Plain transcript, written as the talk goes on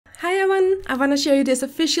everyone! I wanna show you this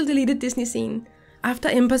official deleted Disney scene. After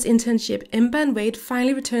Ember's internship, Ember and Wade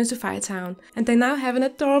finally returns to Firetown, and they now have an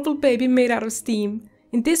adorable baby made out of steam.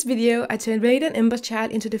 In this video, I turned Wade and Ember's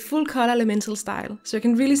child into the full color elemental style, so you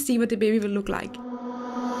can really see what the baby will look like.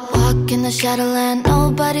 Walk in the shadowland,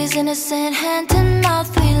 nobody's innocent. Hand in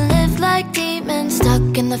mouth, we live like demons.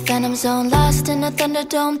 Stuck in the phantom zone, lost in a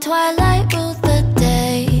thunderdome. Twilight ruled the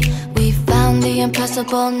day. We found the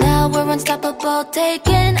impossible, now we're unstoppable.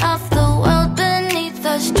 Taking off the world beneath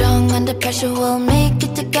us. Strong under pressure, we'll make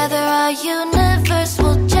it together. Our universe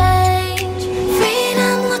will change.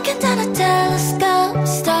 Freedom looking down a telescope.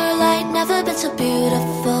 Starlight never been so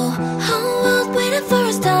beautiful. Whole world waiting for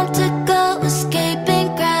us, time to go. Escaping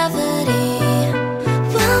gravity.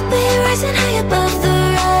 We'll be rising high above the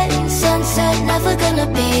rain. Sunset never gonna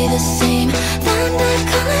be the same. Thunder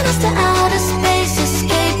calling us to outer space.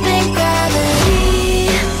 Escaping gravity.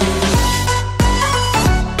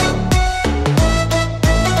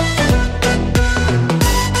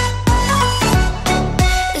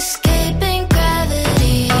 Escaping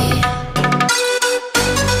gravity.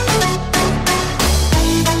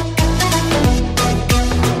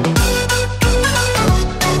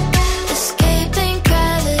 Escaping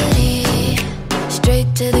gravity.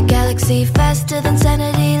 Straight to the galaxy, faster than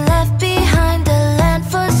sanity. Left behind a land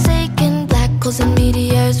forsaken. Black holes and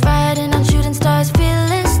meteors, riding on shooting stars.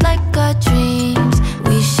 Fearless like our dreams.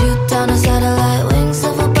 We shoot down a satellite, wings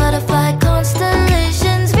of a butterfly.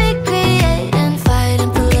 Constellations recreate and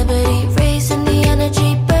fighting for liberty. Raising the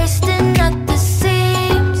energy, bursting at the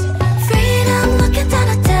seams. Freedom looking down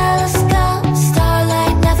a telescope.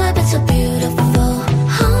 Starlight never been so beautiful.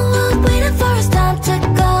 Whole world waiting for us, time to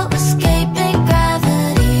go. Escaping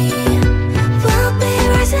gravity. We'll be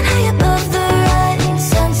rising high above the rain.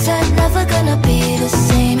 Sunset never gonna be the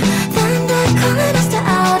same. Thunder calling us to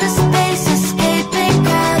outer space. Escaping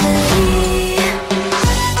gravity.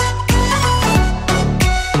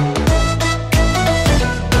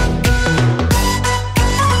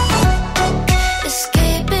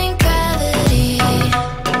 Escaping gravity.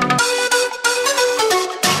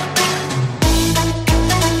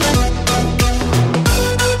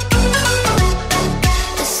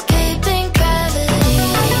 Escaping gravity.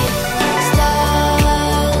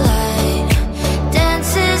 Starlight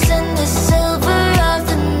dances in the silver of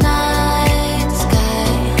the night sky.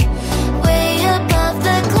 Way above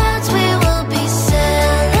the clouds, we will be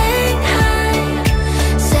sailing high.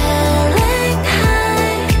 Sailing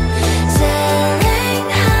high. Sailing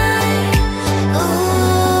high.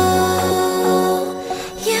 Ooh,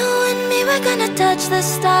 you and me, we're gonna touch the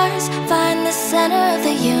stars. Find the center of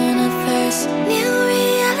the universe. New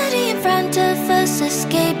reality in front of us.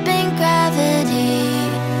 Escaping gravity.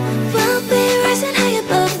 We'll be rising high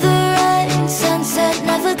above the rain. Sunset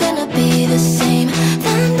never gonna be the same.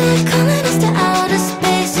 Thunder calling us to outer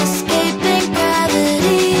space. Escaping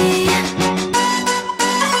gravity.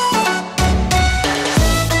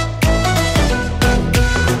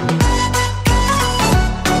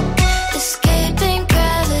 Escaping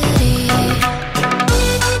gravity.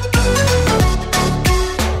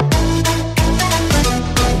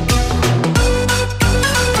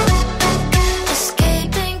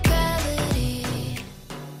 Escaping gravity.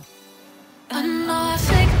 A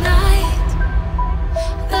Norfolk night,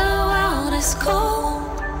 the world is cold.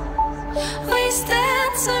 We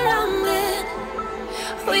stand surrounded,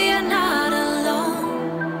 we are not alone.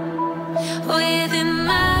 Within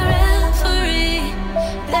my reverie,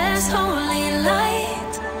 there's holy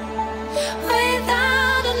light.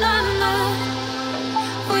 Without a number,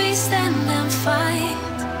 we stand and fight.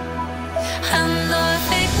 A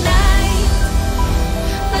Norfolk night,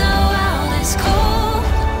 the world is cold.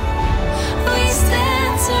 We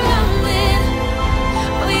stand surrounded,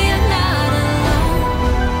 we are not alone.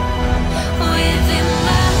 Within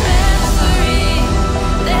my reverie,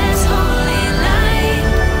 there's holy light.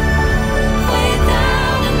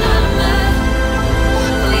 Without a number,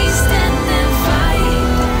 we stand and fight.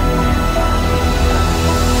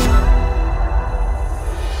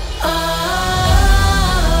 Oh,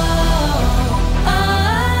 oh, oh.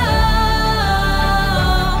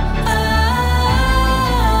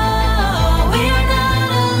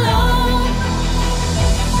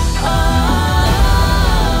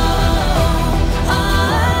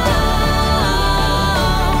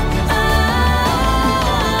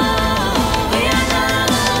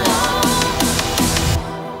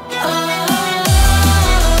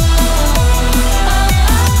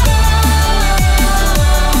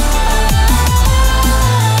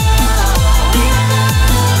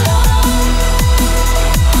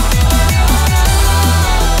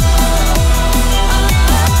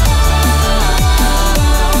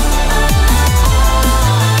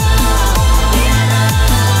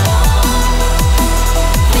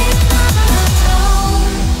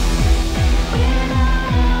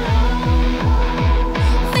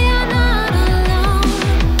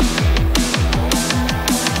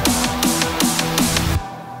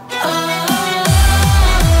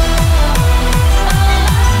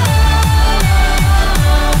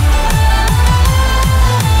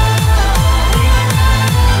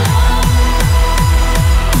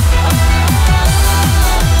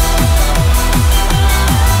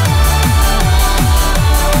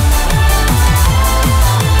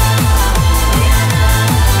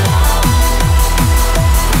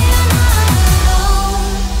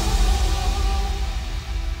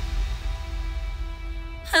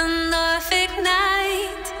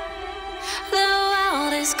 ignite. The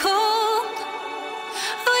world is cold,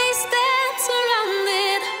 we stand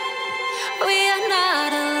surrounded. We are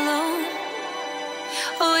not alone.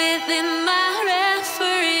 Within my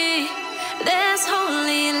referee, there's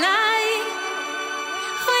holy light.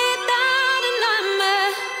 Without a number,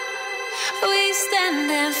 we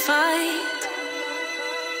stand and fight.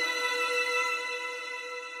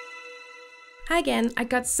 Hi again, I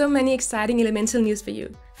got so many exciting Elemental news for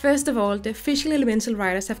you. First of all, the official Elemental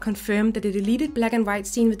writers have confirmed that the deleted black and white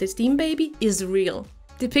scene with the steam baby is real.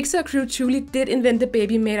 The Pixar crew truly did invent the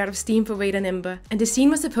baby made out of steam for Wade and Ember, and the scene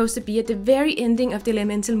was supposed to be at the very ending of the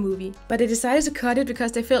Elemental movie, but they decided to cut it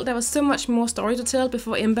because they felt there was so much more story to tell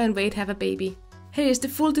before Ember and Wade have a baby. Here is the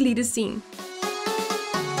full deleted scene.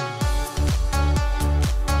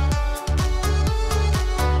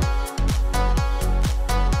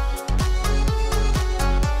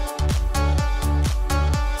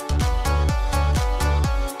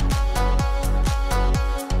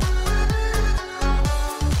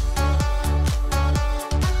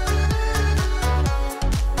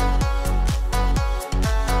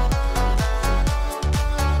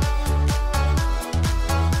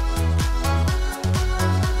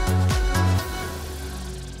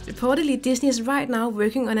 Reportedly, Disney is right now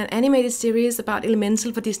working on an animated series about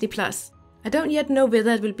Elemental for Disney+. I don't yet know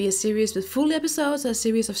whether it will be a series with full episodes or a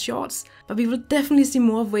series of shorts, but we will definitely see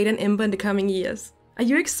more of Wade and Ember in the coming years. Are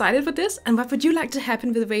you excited for this, and what would you like to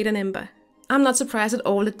happen with Wade and Ember? I'm not surprised at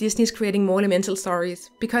all that Disney is creating more Elemental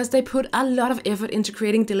stories, because they put a lot of effort into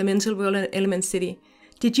creating the Elemental world and Element City.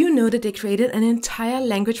 Did you know that they created an entire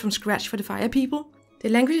language from scratch for the Fire People? The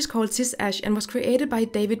language is called Tis-Ash and was created by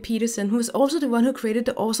David Peterson, who is also the one who created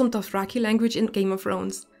the awesome Dothraki language in Game of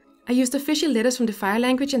Thrones. I used official letters from the Fire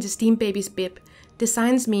language and the Steam Baby's bib. The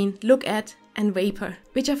signs mean look at and vapor,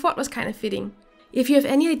 which I thought was kind of fitting. If you have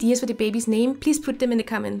any ideas for the baby's name, please put them in the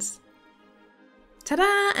comments.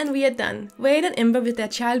 Ta-da! And we are done! Wade and Ember with their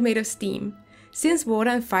child made of steam. Since water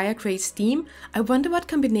and fire create steam, I wonder what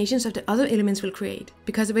combinations of the other elements will create,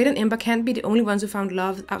 because Wade and Ember can't be the only ones who found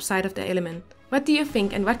love outside of their element. What do you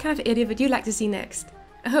think, and what kind of edit would you like to see next?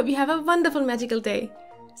 I hope you have a wonderful magical day.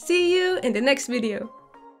 See you in the next video!